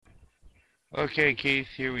Okay, Keith,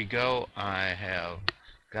 here we go. I have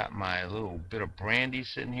got my little bit of brandy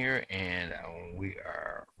sitting here, and we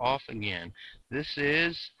are off again. This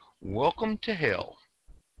is Welcome to Hell.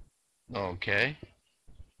 Okay.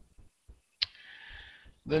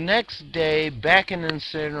 The next day, back in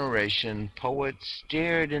incineration, Poet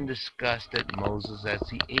stared in disgust at Moses as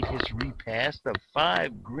he ate his repast of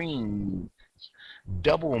 5 green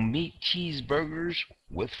double meat cheeseburgers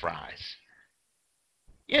with fries.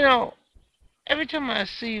 You know, every time I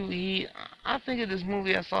see you eat, I think of this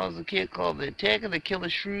movie I saw as a kid called The Attack of the Killer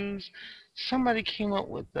Shrews. Somebody came up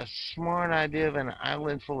with the smart idea of an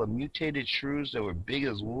island full of mutated shrews that were big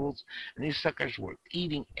as wolves, and these suckers were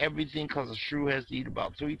eating everything because a shrew has to eat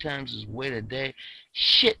about 3 times his weight a day.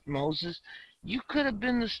 Shit, Moses, you could have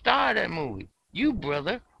been the star of that movie. You,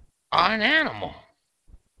 brother, are an animal.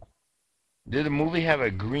 Did the movie have a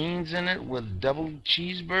greens in it with double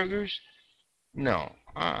cheeseburgers? No,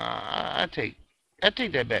 I take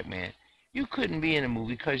that back, man. You couldn't be in a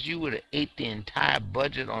movie because you would have ate the entire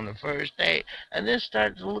budget on the first day and then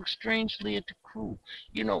started to look strangely at the crew.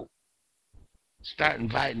 You know, start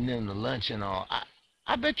inviting them to lunch and all.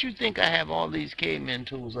 I bet you think I have all these caveman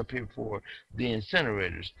tools up here for the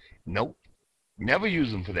incinerators. Nope, never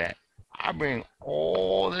use them for that. I bring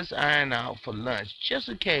all this iron out for lunch just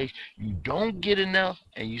in case you don't get enough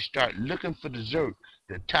and you start looking for dessert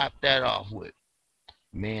to top that off with.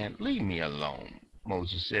 Man, leave me alone,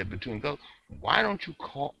 Moses said between gulps. Why don't you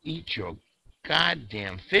eat your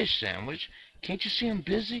goddamn fish sandwich? Can't you see I'm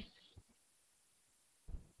busy?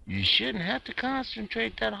 You shouldn't have to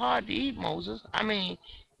concentrate that hard to eat, Moses. I mean,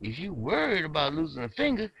 if you worried about losing a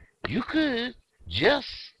finger, you could just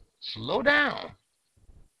slow down.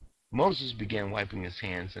 Moses began wiping his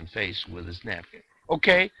hands and face with his napkin.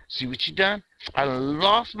 Okay, see what you done? I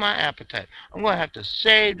lost my appetite. I'm gonna have to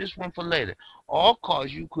save this one for later. All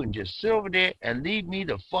cause you couldn't just sit over there and leave me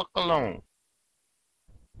the fuck alone.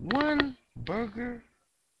 One burger?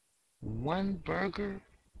 One burger?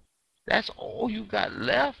 That's all you got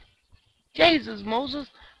left? Jesus, Moses,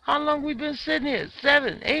 how long we been sitting here?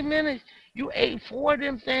 7, 8 minutes? You ate 4 of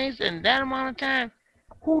them things in that amount of time?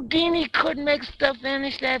 Houdini couldn't make stuff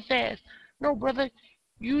vanish that fast. No, brother,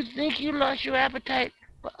 you think you lost your appetite,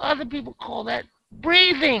 but other people call that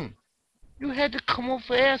breathing. You had to come up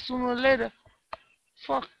for air sooner or later.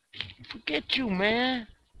 Fuck, forget you, man.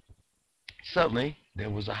 Suddenly, there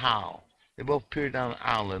was a howl. They both peered down the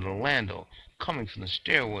aisle at Orlando, coming from the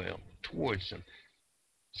stairwell towards them.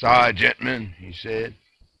 Sorry, gentlemen, he said.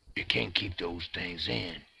 You can't keep those things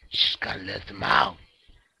in. You just gotta let them out.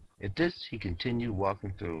 At this, he continued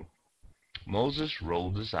walking through. Moses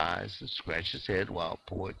rolled his eyes and scratched his head while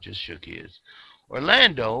Poet just shook his.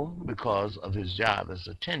 Orlando, because of his job as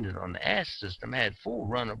attendant on the ash system, had full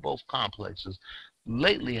run of both complexes.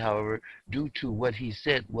 Lately, however, due to what he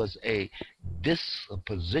said was a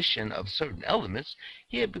disposition of certain elements,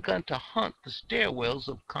 he had begun to haunt the stairwells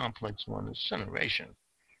of Complex 1 incineration.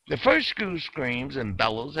 The first few screams and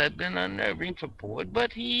bellows had been unnerving for Poet,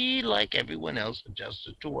 but he, like everyone else,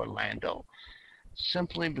 adjusted to Orlando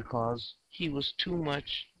simply because he was too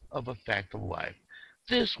much of a fact of life.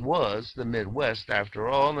 This was the Midwest, after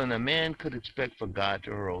all, and a man could expect for God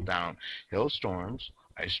to hurl down hailstorms,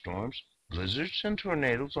 ice storms, blizzards, and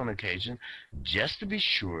tornadoes on occasion, just to be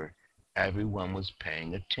sure everyone was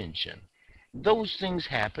paying attention. Those things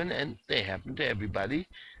happen, and they happen to everybody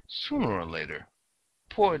sooner or later.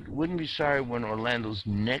 Port wouldn't be sorry when Orlando's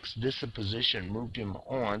next disposition moved him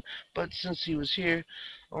on, but since he was here,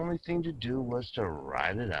 the only thing to do was to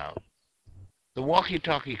ride it out. The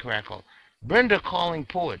walkie-talkie crackled. Brenda calling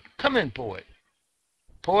Poet. Come in, Poet.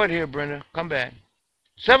 Poet here, Brenda. Come back.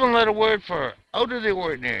 7-letter word for out of the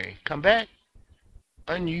ordinary. Come back.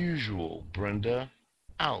 Unusual, Brenda.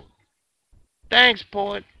 Out. Thanks,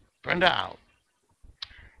 Poet. Brenda out.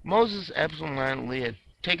 Moses absentmindedly had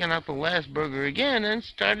taken out the last burger again and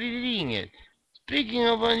started eating it. Speaking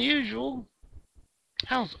of unusual,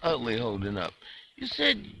 how's Utley holding up? You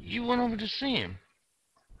said you went over to see him.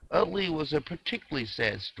 Utley was a particularly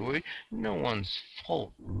sad story. No one's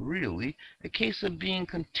fault, really. A case of being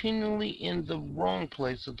continually in the wrong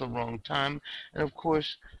place at the wrong time, and of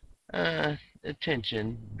course,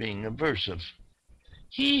 attention being aversive.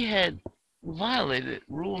 He had violated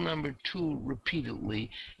rule number 2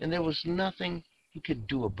 repeatedly, and there was nothing he could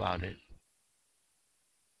do about it.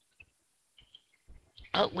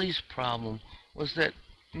 Utley's problem was that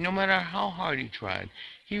no matter how hard he tried,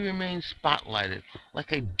 he remained spotlighted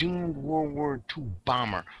like a doomed World War II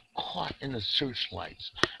bomber caught in the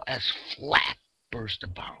searchlights as flak burst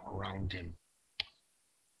about around him.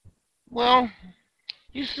 Well,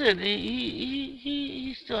 You said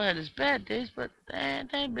he still had his bad days, but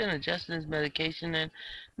they been adjusting his medication, and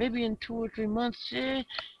maybe in 2 or 3 months,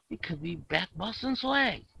 he could be back busting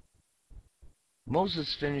swag.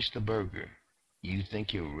 Moses finished the burger. You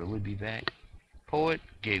think he'll really be back? Poet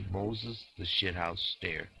gave Moses the shithouse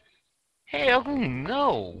stare. Hell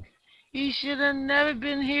no. He should have never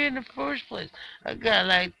been here in the first place. A guy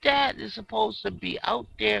like that is supposed to be out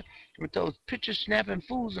there with those picture snapping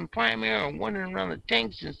fools in primary or wandering around the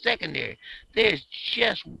tanks in secondary. There's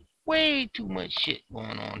just way too much shit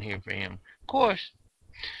going on here for him. Of course,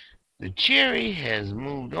 the cherry has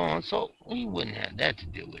moved on, so he wouldn't have that to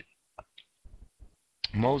deal with.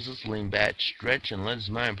 Moses leaned back, stretched, and let his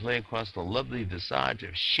mind play across the lovely visage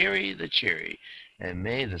of Sherry the cherry, and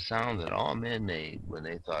made the sound that all men made when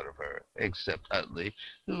they thought of her, except Utley,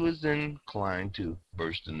 who was inclined to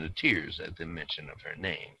burst into tears at the mention of her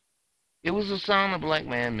name. It was the sound a black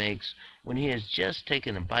man makes when he has just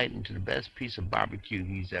taken a bite into the best piece of barbecue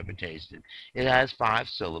he's ever tasted. It has 5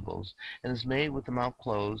 syllables, and is made with the mouth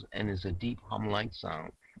closed, and is a deep hum-like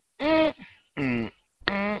sound. Mm, mm,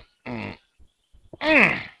 mm, mm,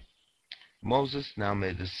 mm. Moses now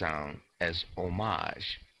made the sound as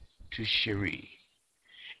homage to Cherie.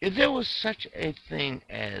 If there was such a thing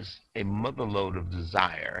as a motherlode of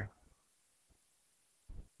desire,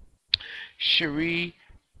 Cherie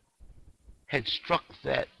had struck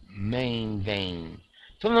that main vein.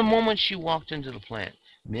 From the moment she walked into the plant,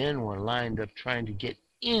 men were lined up trying to get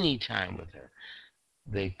any time with her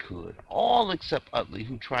they could, all except Utley,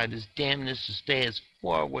 who tried his damnedest to stay as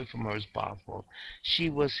far away from her as possible. She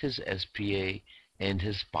was his SPA and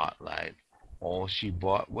his spotlight. All she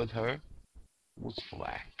brought with her was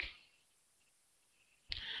flack.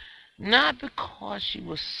 Not because she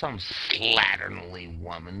was some slatternly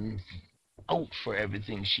woman out for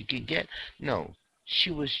everything she could get. No, she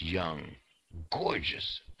was young,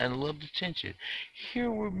 gorgeous, and loved attention. Here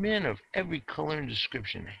were men of every color and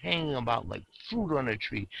description hanging about like fruit on a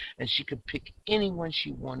tree, and she could pick anyone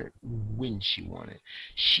she wanted when she wanted.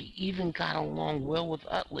 She even got along well with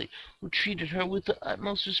Utley, who treated her with the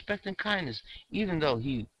utmost respect and kindness, even though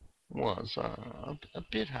he was a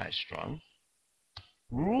bit high-strung.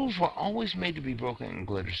 Rules were always made to be broken in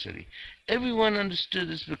Glitter City. Everyone understood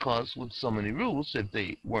this because, with so many rules, if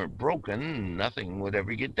they weren't broken, nothing would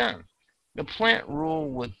ever get done. The plant rule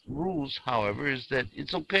with rules, however, is that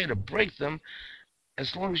it's okay to break them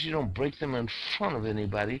as long as you don't break them in front of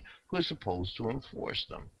anybody who is supposed to enforce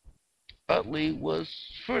them. Utley was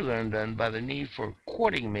further undone by the need for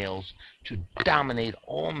courting males to dominate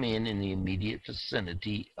all men in the immediate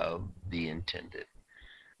vicinity of the intended.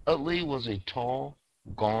 Utley was a tall,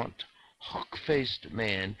 gaunt, hawk-faced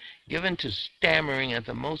man, given to stammering at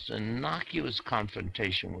the most innocuous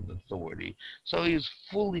confrontation with authority, so he was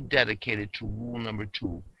fully dedicated to rule number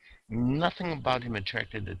 2. Nothing about him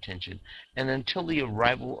attracted attention, and until the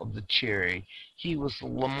arrival of the cherry, he was the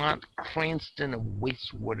Lamont Cranston of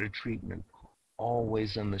wastewater treatment,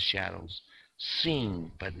 always in the shadows,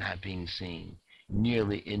 seen but not being seen,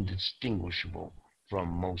 nearly indistinguishable from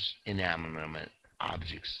most inanimate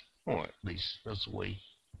objects, or at least that's the way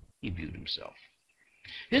he viewed himself.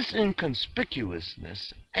 His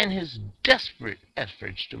inconspicuousness and his desperate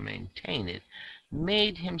efforts to maintain it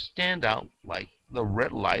made him stand out like the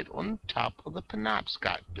red light on the top of the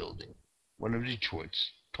Penobscot building, one of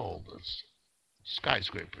Detroit's tallest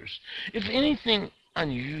skyscrapers. If anything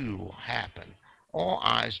unusual happened, all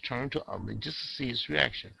eyes turned to Utley just to see his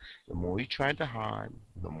reaction. The more he tried to hide,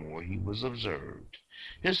 the more he was observed.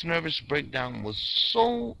 His nervous breakdown was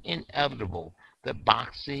so inevitable that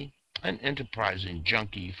Boxy, an enterprising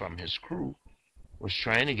junkie from his crew, was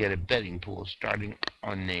trying to get a betting pool starting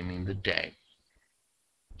on naming the day.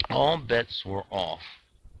 All bets were off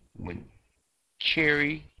when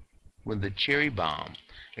cherry when the cherry bomb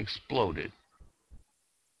exploded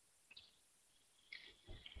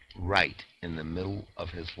right in the middle of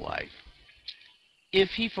his life. If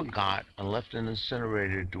he forgot and left an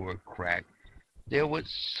incinerator door cracked, there would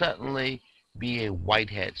suddenly be a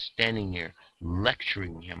whitehead standing there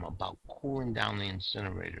lecturing him about cooling down the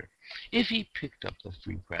incinerator. If he picked up the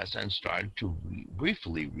free press and started to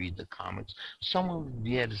briefly read the comics, someone would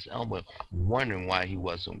be at his elbow wondering why he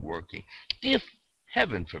wasn't working. If,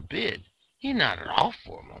 heaven forbid, he nodded off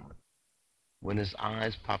for a moment. When his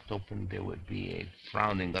eyes popped open, there would be a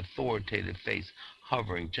frowning, authoritative face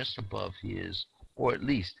hovering just above his, or at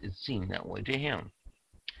least it seemed that way to him.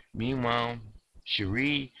 Meanwhile,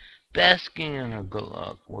 Cherie, basking in her good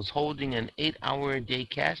luck, was holding an 8-hour-a-day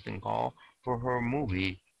casting call for her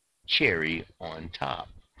movie, Cherry on Top.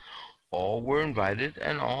 All were invited,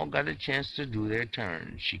 and all got a chance to do their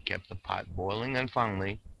turn. She kept the pot boiling, and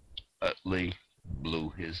finally, Utley blew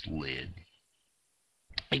his lid.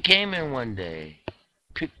 He came in one day,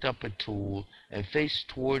 picked up a tool, and faced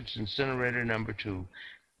towards incinerator number 2,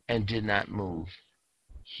 and did not move.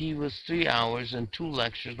 He was 3 hours and 2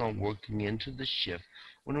 lectures on working into the shift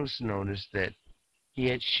when it was noticed that he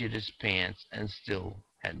had shit his pants and still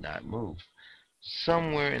had not moved.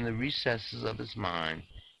 Somewhere in the recesses of his mind,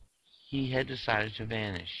 he had decided to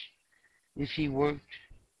vanish. If he worked,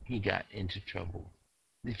 he got into trouble.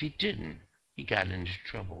 If he didn't, he got into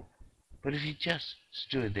trouble. But if he just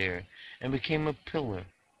stood there and became a pillar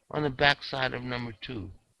on the backside of number 2,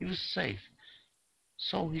 he was safe.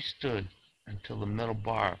 So he stood until the metal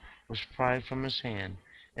bar was pried from his hand,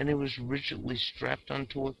 and he was rigidly strapped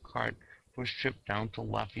onto a cart for a trip down to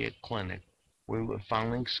Lafayette Clinic, where he would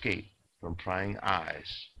finally escape from prying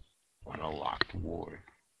eyes on a locked ward.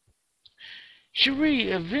 Cherie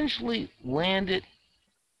eventually landed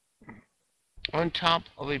on top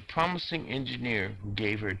of a promising engineer who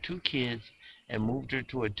gave her 2 kids and moved her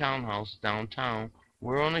to a townhouse downtown,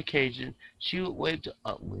 where on occasion she would wave to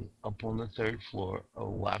Utley up on the 3rd floor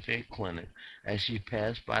of Lafayette Clinic as she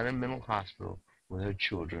passed by the mental hospital with her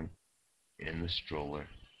children in the stroller.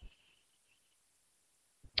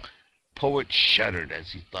 Poet shuddered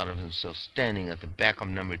as he thought of himself standing at the back of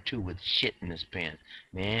number 2 with shit in his pants.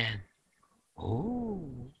 Man, oh,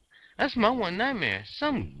 that's my one nightmare.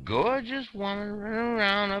 Some gorgeous woman running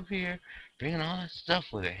around up here, bringing all that stuff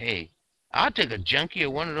with her. Hey, I'll take a junkie or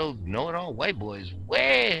one of those know-it-all white boys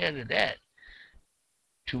way ahead of that.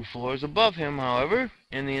 2 floors above him, however,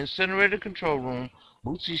 in the incinerator control room,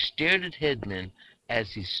 Bootsy stared at Headman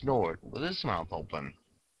as he snored with his mouth open.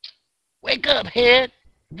 Wake up, Head!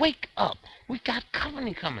 Wake up! We got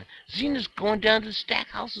company coming. Zena's going down to the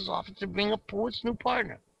Stackhouse's office to bring up Poet's new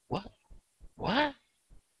partner. What? What?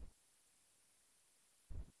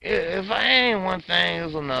 If I ain't one thing,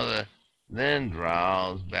 it's another. Then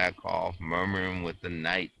drowsed back off, murmuring with the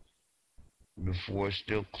night before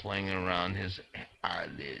still clinging around his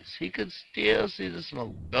eyelids. He could still see the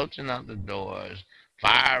smoke belching out the doors,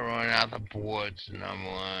 fire running out the ports, number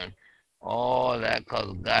 1. All that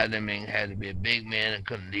cause goddamn thing had to be a big man and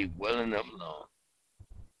couldn't leave well enough alone.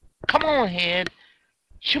 Come on, Head.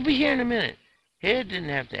 She'll be here in a minute. Head didn't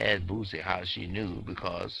have to ask Bootsy how she knew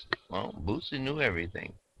because, well, Bootsy knew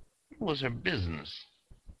everything. It was her business.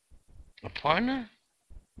 A partner?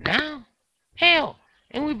 Now? Hell,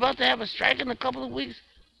 ain't we about to have a strike in a couple of weeks?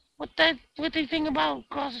 What they think about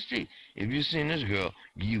across the street? If you seen this girl,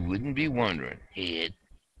 you wouldn't be wondering, Head.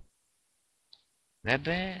 That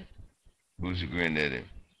bad? Bootsy grinned at him.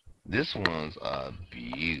 This one's a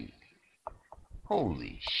beaut.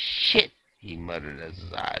 Holy shit, he muttered as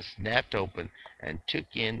his eyes snapped open and took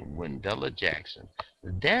in Wendella Jackson.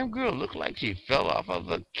 The damn girl looked like she fell off of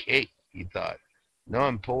a cake, he thought.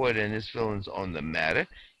 Knowing Poet and his feelings on the matter,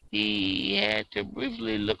 he had to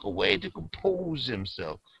briefly look away to compose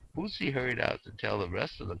himself. Bootsy hurried out to tell the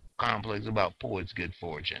rest of the complex about Poet's good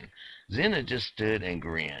fortune. Zena just stood and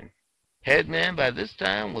grinned. Headman by this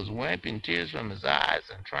time was wiping tears from his eyes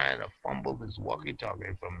and trying to fumble his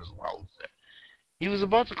walkie-talkie from his holster. He was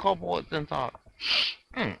about to call Poet, then thought,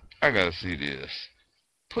 I gotta see this.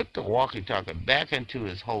 Put the walkie-talkie back into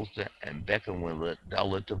his holster and beckoned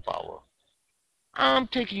Wendella to follow. I'm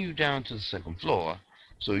taking you down to the 2nd floor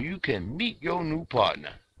so you can meet your new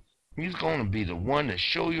partner. He's gonna be the one to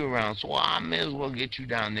show you around, so I may as well get you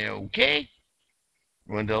down there, okay?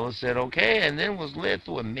 Wendella said okay, and then was led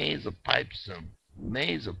through a maze of pipes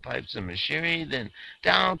and machinery, then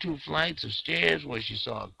down 2 flights of stairs where she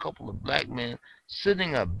saw a couple of black men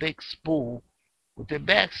sitting a big spool with their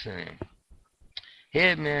backs to him.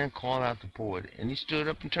 Headman called out to Poet, and he stood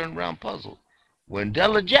up and turned around puzzled.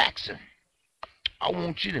 Wendella Jackson, I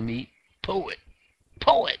want you to meet Poet.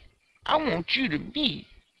 Poet, I want you to meet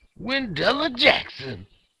Wendella Jackson.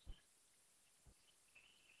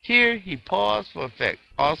 Here he paused for effect,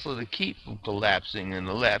 also to keep from collapsing in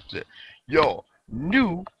the laughter. Your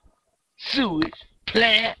new sewage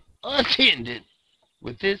plant attendant.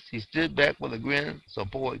 With this, he stood back with a grin so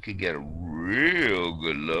Poet could get a real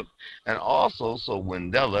good look, and also so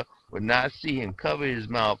Wendella would not see him cover his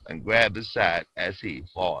mouth and grab his side as he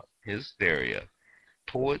fought hysteria.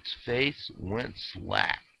 Poet's face went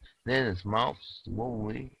slack, then his mouth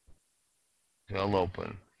slowly fell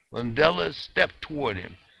open. Wendella stepped toward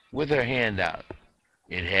him with her hand out.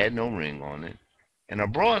 It had no ring on it, and a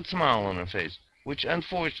broad smile on her face, which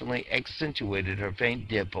unfortunately accentuated her faint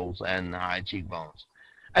dimples and high cheekbones.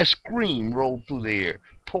 A scream rolled through the air.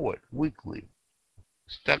 Poet weakly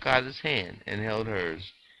stuck out his hand and held hers.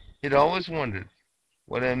 He'd always wondered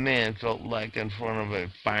what a man felt like in front of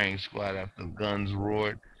a firing squad after the guns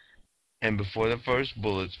roared and before the first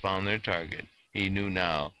bullets found their target. He knew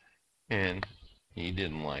now, and he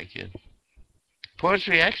didn't like it. Port's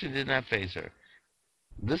reaction did not faze her.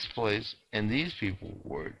 This place and these people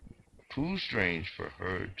were too strange for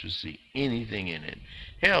her to see anything in it.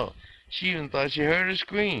 Hell, she even thought she heard her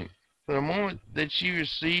scream. For the moment that she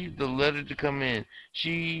received the letter to come in,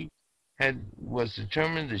 she was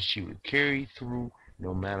determined that she would carry through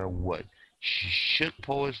no matter what. She shook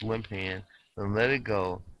Poet's limp hand, then let it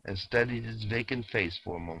go, and studied his vacant face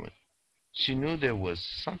for a moment. She knew there was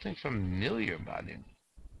something familiar about him,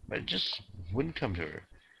 but it just wouldn't come to her.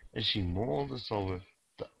 As she mulled this over,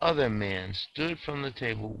 the other man stood from the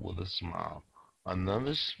table with a smile.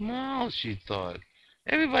 Another smile, she thought.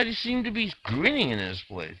 Everybody seemed to be grinning in this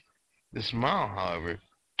place. The smile, however,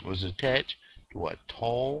 was attached to a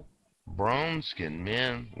tall, brown-skinned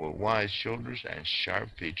man with wide shoulders and sharp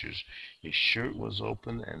features. His shirt was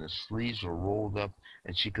open and his sleeves were rolled up,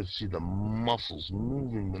 and she could see the muscles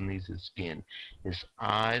moving beneath his skin. His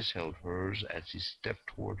eyes held hers as he stepped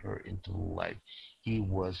toward her into the light. He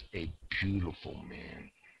was a beautiful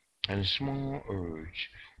man, and a small urge,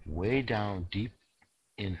 way down deep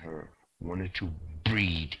in her, wanted to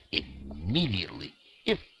breed immediately,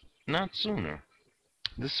 if not sooner.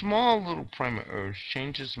 The small little primal urge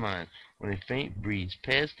changed his mind when a faint breeze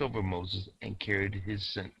passed over Moses and carried his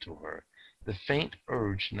scent to her. The faint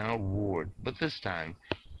urge now roared, but this time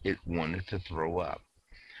it wanted to throw up.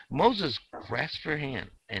 Moses grasped her hand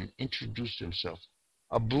and introduced himself,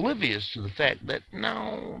 oblivious to the fact that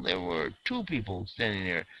now there were two people standing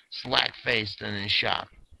there, slack-faced and in shock.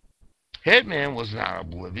 Headman was not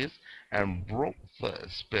oblivious and broke the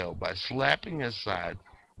spell by slapping his side,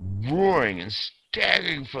 roaring and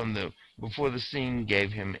staggering from them before the scene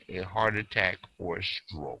gave him a heart attack or a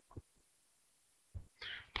stroke.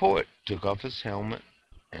 Poet took off his helmet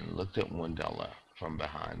and looked at Wendella from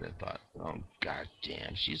behind and thought, oh,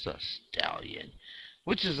 goddamn, she's a stallion,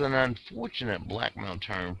 which is an unfortunate blackmail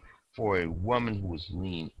term for a woman who was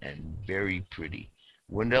lean and very pretty.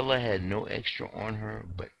 Wendella had no extra on her,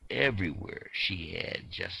 but everywhere she had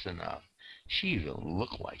just enough. She even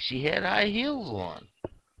looked like she had high heels on.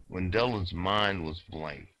 Wendella's mind was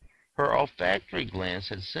blank. Her olfactory glands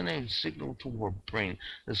had sent a signal to her brain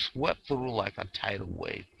that swept through like a tidal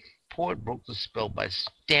wave. Poet broke the spell by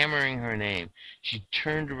stammering her name. She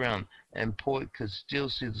turned around, and Poet could still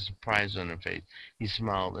see the surprise on her face. He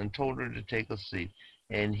smiled and told her to take a seat,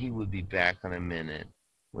 and he would be back in a minute.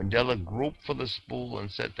 Wendella groped for the spool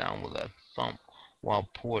and sat down with a thump, while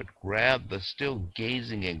Poet grabbed the still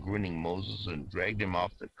gazing and grinning Moses and dragged him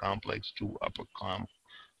off the complex two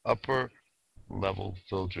upper level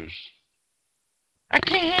filters. I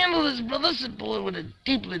can't handle this, brother, said Boyd with a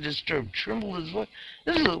deeply disturbed tremble in his voice.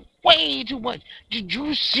 This is way too much. Did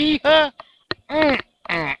you see her? Mm,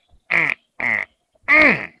 mm, mm,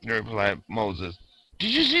 mm, replied Moses.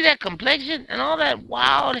 Did you see that complexion and all that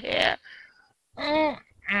wild hair? Mm,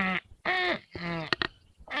 mm, mm, mm,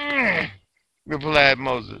 mm, replied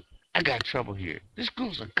Moses. I got trouble here. This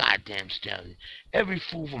girl's a goddamn stallion. Every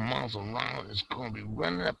fool for miles around is going to be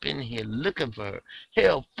running up in here looking for her.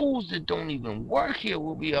 Hell, fools that don't even work here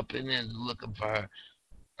will be up in there looking for her.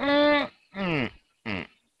 Mm, mm,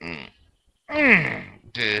 mm,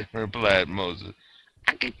 mm, replied Moses.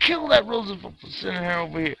 I could kill that Roosevelt for sending her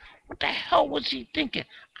over here. What the hell was he thinking?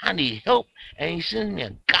 I need help, and he sends me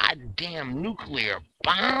a goddamn nuclear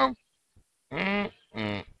bomb? Mm,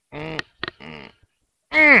 mm, mm, mm,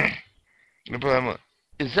 mm.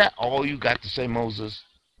 Is that all you got to say, Moses?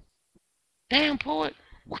 Damn, Poet,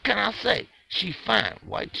 what can I say? She fine,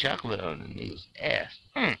 white chocolate on the nigga's ass.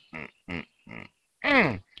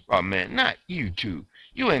 Oh, man, not you two.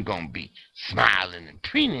 You ain't gonna be smiling and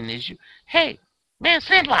preening, is you? Hey, man,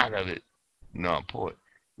 snap out of it. No, Poet,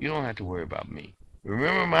 you don't have to worry about me.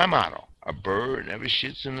 Remember my motto. A bird never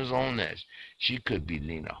shits in his own nest. She could be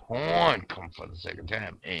Lena Horne come for the second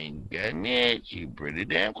time. And you got me, she pretty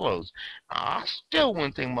damn close. I still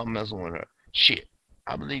wouldn't think about messing with her. Shit,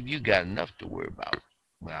 I believe you got enough to worry about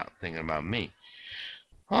without thinking about me.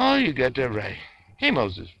 Oh, you got that right. Hey,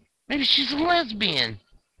 Moses, maybe she's a lesbian.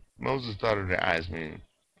 Moses thought of their eyes meeting.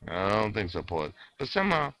 I don't think so, Poet. But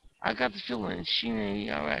somehow, I got the feeling she may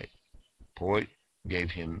be alright. Poet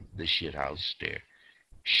gave him the shithouse stare.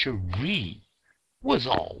 Cherie was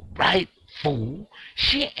all right, fool.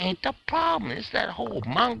 She ain't the problem. It's that whole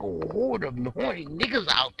Mongol horde of horny niggas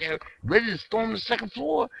out there ready to storm the second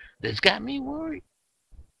floor that's got me worried.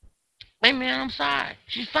 Hey, man, I'm sorry.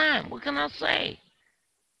 She's fine. What can I say?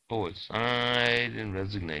 Poet sighed in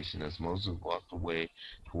resignation as Moses walked away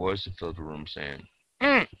towards the filter room, saying,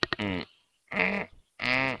 mm, mm, mm,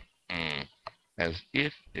 mm, mm, as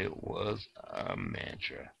if it was a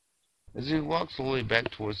mantra. As he walked slowly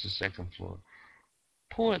back towards the second floor,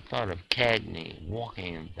 Poet thought of Cagney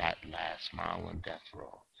walking in that last mile on death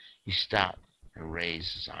row. He stopped and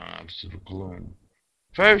raised his arms to the gloom.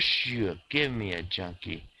 First you give me a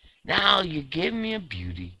junkie, now you give me a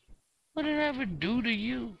beauty. What did I ever do to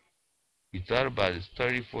you? He thought about his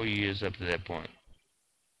 34 years up to that point.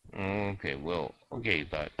 Okay, well, okay, he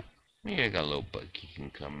thought. Maybe I got a little butt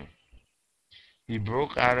kicking coming. He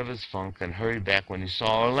broke out of his funk and hurried back when he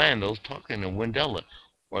saw Orlando talking to Wendella.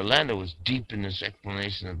 Orlando was deep in his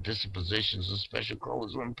explanation of dispositions and special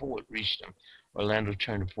colors when Poet reached him. Orlando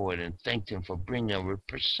turned to Poet and thanked him for bringing a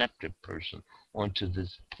perceptive person onto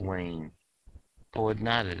this plane. Poet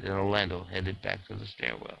nodded, and Orlando headed back to the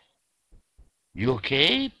stairwell. You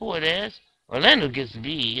okay? Poet asked. Orlando gets to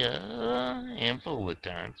be a handful at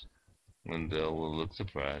times. Wendell looked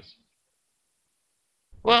surprised.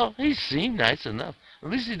 Well, he seemed nice enough. At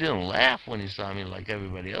least he didn't laugh when he saw me like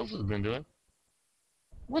everybody else has been doing.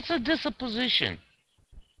 What's a disposition?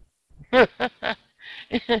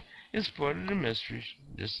 It's part of the mystery.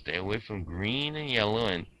 Just stay away from green and yellow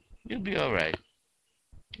and you'll be alright.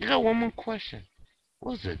 I got one more question.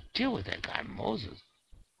 What's the deal with that guy Moses?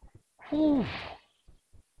 Whew.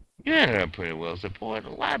 You ended up pretty well supported.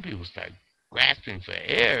 A lot of people start grasping for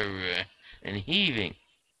air and heaving.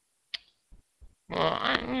 Well,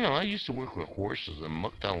 I used to work with horses and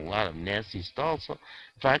mucked out a lot of nasty stalls, so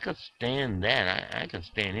if I could stand that, I could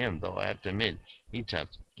stand him, though I have to admit, he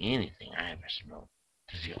tops anything I ever smelled.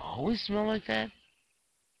 Does he always smell like that?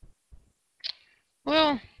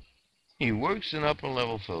 Well, he works in upper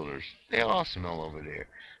level filters. They all smell over there.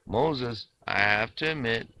 Moses, I have to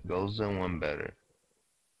admit, goes in one better.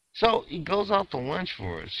 So he goes out to lunch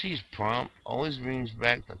for us. He's prompt, always brings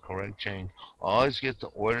back the correct change, always gets the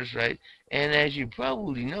orders right, and as you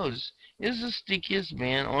probably noticed, is the stickiest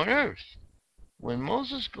man on earth. When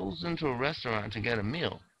Moses goes into a restaurant to get a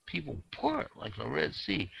meal, people pour it like the Red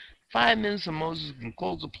Sea. 5 minutes and Moses can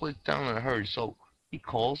close the place down in a hurry. So he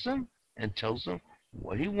calls them and tells them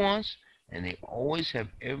what he wants, and they always have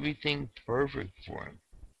everything perfect for him.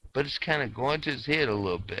 But it's kind of going to his head a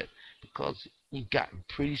little bit because he got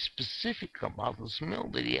pretty specific about the smell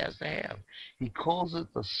that he has to have. He calls it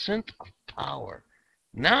the scent of power.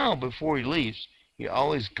 Now, before he leaves, he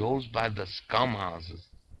always goes by the scum houses.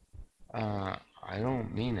 I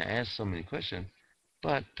don't mean to ask so many questions,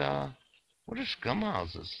 but what are scum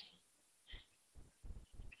houses?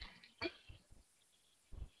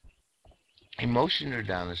 He motioned her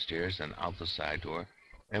down the stairs and out the side door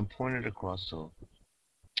and pointed across to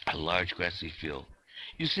a large grassy field.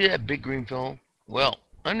 You see that big green film? Well,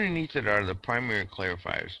 underneath it are the primary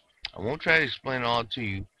clarifiers. I won't try to explain it all to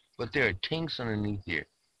you, but there are tanks underneath here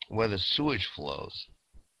where the sewage flows.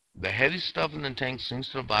 The heavy stuff in the tank sinks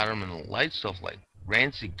to the bottom, and the light stuff like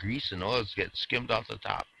rancid grease and oils gets skimmed off the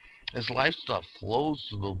top. This light stuff flows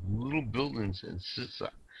to the little buildings and sits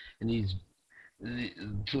in these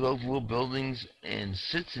to those little buildings and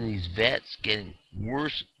sits in these vats, getting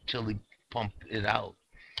worse till they pump it out.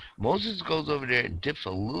 Moses goes over there and dips a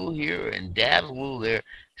little here and dabs a little there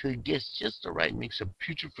till he gets just the right mix of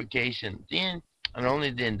putrefaction. Then, and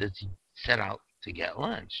only then, does he set out to get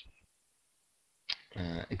lunch.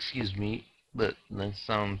 Excuse me, but that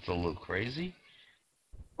sounds a little crazy.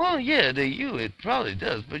 Well, yeah, to you it probably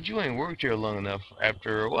does, but you ain't worked here long enough.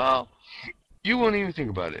 After a while, you won't even think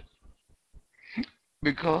about it.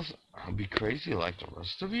 Because I'll be crazy like the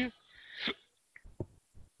rest of you?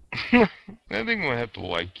 I think we'll have to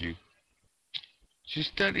like you. She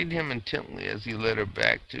studied him intently as he led her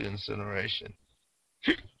back to incineration.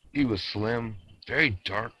 He was slim, very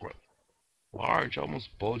dark, with large, almost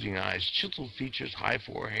bulging eyes, chiseled features, high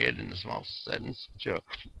forehead, and his mouth set in such a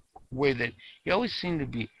way that he always seemed to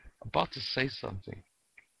be about to say something.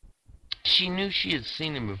 She knew she had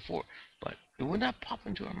seen him before, but it would not pop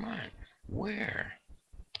into her mind. Where?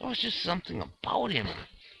 There was just something about him,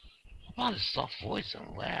 about his soft voice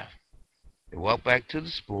and laugh. They walked back to the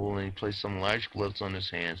spool, and he placed some large gloves on his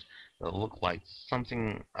hands that looked like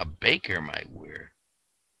something a baker might wear.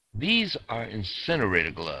 These are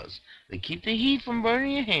incinerator gloves. They keep the heat from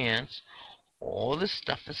burning your hands. All this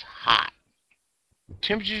stuff is hot. The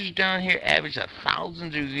temperatures down here average 1,000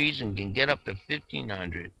 degrees and can get up to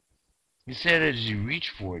 1,500. He said as he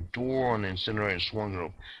reached for a door on the incinerator and swung it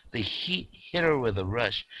open. The heat hit her with a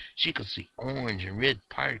rush. She could see orange and red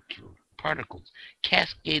particles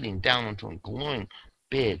cascading down onto a glowing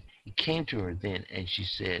bed. It came to her then, and she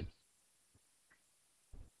said,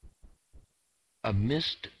 a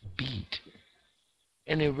missed beat,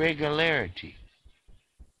 an irregularity,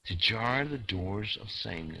 to jar the doors of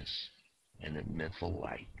sameness and admit the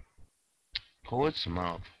light. Poet's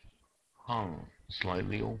mouth hung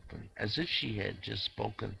slightly open, as if she had just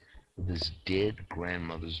spoken with his dead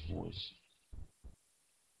grandmother's voice.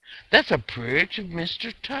 That's a prayer to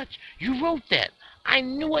Mr. Touch. You wrote that. I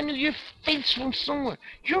knew your face from somewhere.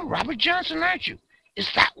 You're Robert Johnson, aren't you?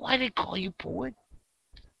 Is that why they call you Poet?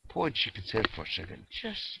 Poet shook his head for a second.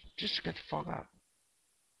 Just get the fuck out.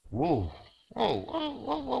 Whoa.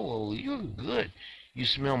 Whoa. You're good. You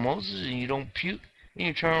smell Moses and you don't puke, and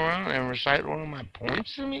you turn around and recite one of my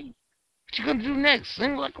poems to me? What you gonna do next?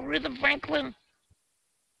 Sing like Aretha Franklin?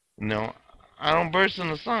 No, I don't burst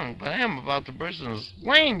into song, but I am about to burst into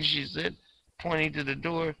flames, she said, pointing to the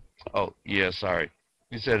door. Oh, yeah, sorry,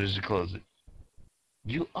 he said as he closed it.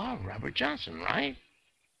 You are Robert Johnson, right?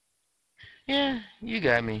 Yeah, you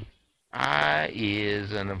got me. I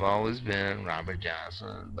is and have always been Robert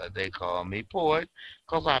Johnson, but they call me Poet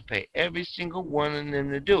 'cause I pay every single one of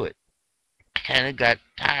them to do it. I kinda got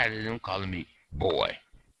tired of them calling me boy.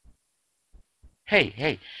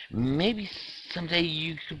 Hey, maybe someday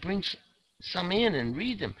you could bring some in and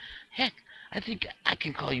read them. Heck, I think I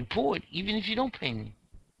can call you Poet, even if you don't pay me.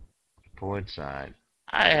 Poet sighed.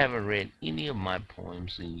 I haven't read any of my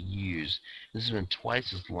poems in years. This has been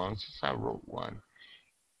twice as long since I wrote one.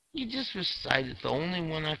 You just recited the only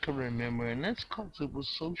one I could remember, and that's 'cause it was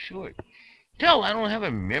so short. Hell, I don't have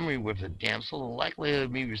a memory worth a damn, so the likelihood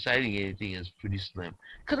of me reciting anything is pretty slim.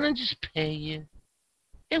 Couldn't I just pay you?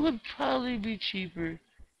 It would probably be cheaper.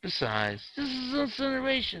 Besides, this is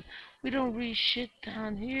incineration. We don't read shit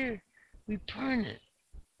down here. We burn it.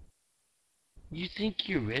 You think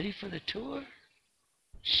you're ready for the tour?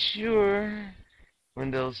 Sure,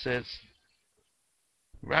 Wendell said.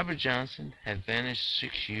 Robert Johnson had vanished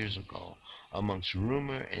 6 years ago amongst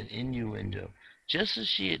rumor and innuendo, just as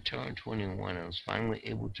she had turned 21 and was finally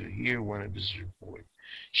able to hear one of his reports.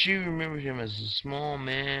 She remembered him as a small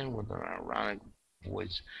man with an ironic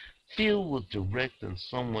voice, filled with direct and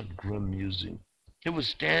somewhat grim musing. He would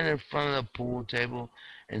stand in front of the pool table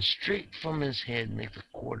and straight from his head make the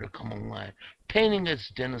quarter come alive, painting its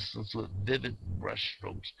denizens with vivid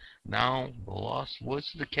brushstrokes. Now the lost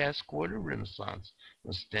voice of the cast quarter renaissance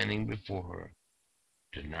was standing before her,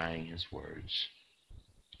 denying his words.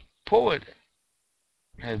 Poet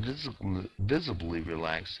had visibly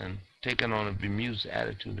relaxed and taken on a bemused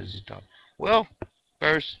attitude as he talked. Well,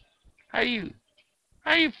 first, how do you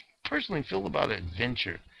how do you personally feel about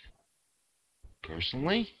adventure?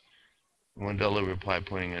 Personally, Wendella replied,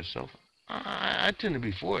 pointing at herself, I tend to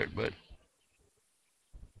be for it, but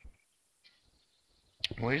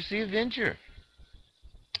where's the adventure?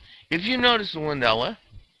 If you notice, Wendella,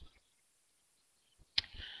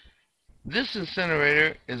 this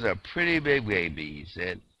incinerator is a pretty big baby, he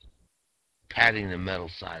said, patting the metal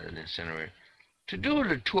side of the incinerator. To do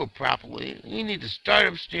the tour properly, we need to start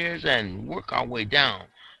upstairs and work our way down.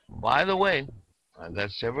 By the way, I've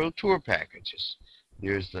got several tour packages.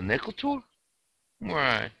 There's the nickel tour, where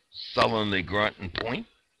I sullenly grunt and point.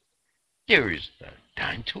 There is the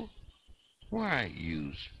dime tour, where I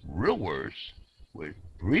use real words with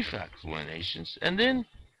brief explanations. And then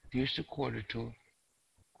there's the quarter tour,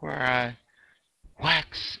 where I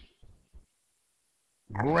wax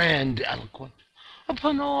grandiloquent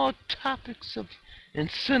upon all topics of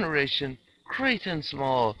incineration, great and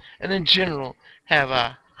small, and in general have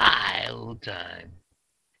a high old time.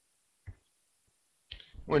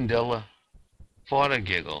 Wendella fought a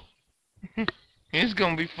giggle. It's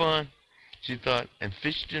gonna be fun, she thought, and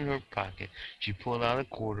fished in her pocket. She pulled out a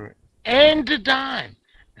quarter and a dime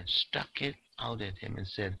and stuck it out at him and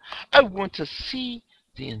said, I want to see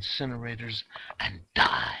the incinerators and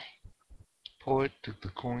die. Poet took the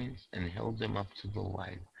coins and held them up to the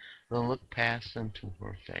light, then looked past them to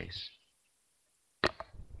her face.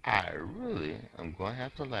 I really am going to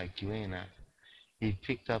have to like you, ain't I? He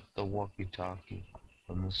picked up the walkie-talkie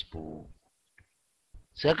from the spool.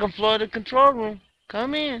 Second floor of the control room.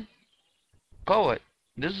 Come in. Poet,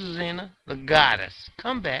 this is Zena, the goddess.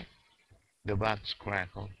 Come back. The box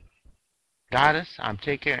crackled. Goddess, I'm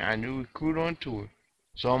taking our new recruit on tour,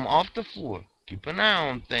 so I'm off the floor. Keep an eye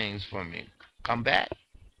on things for me. Come back.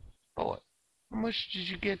 Poet, how much did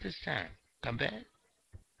you get this time? Come back.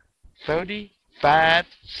 35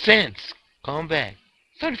 cents. Come back.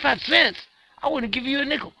 35 cents? I wouldn't give you a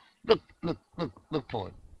nickel. Look,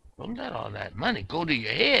 Poet. Don't let all that money go to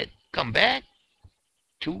your head. Come back.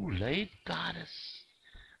 Too late, goddess.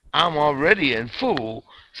 I'm already in full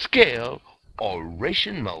scale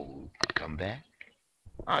oration mode. Come back.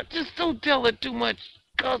 Just don't tell it too much.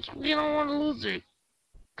 Because we don't want to lose her.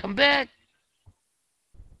 Come back.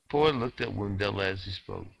 Ford looked at Wendella as he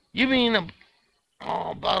spoke. You mean about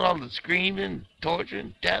all the screaming,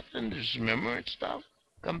 torturing, death, and dismemberment stuff?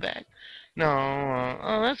 Come back? No,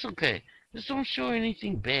 oh, that's okay. Just don't show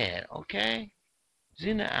anything bad, okay?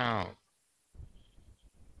 Xena out.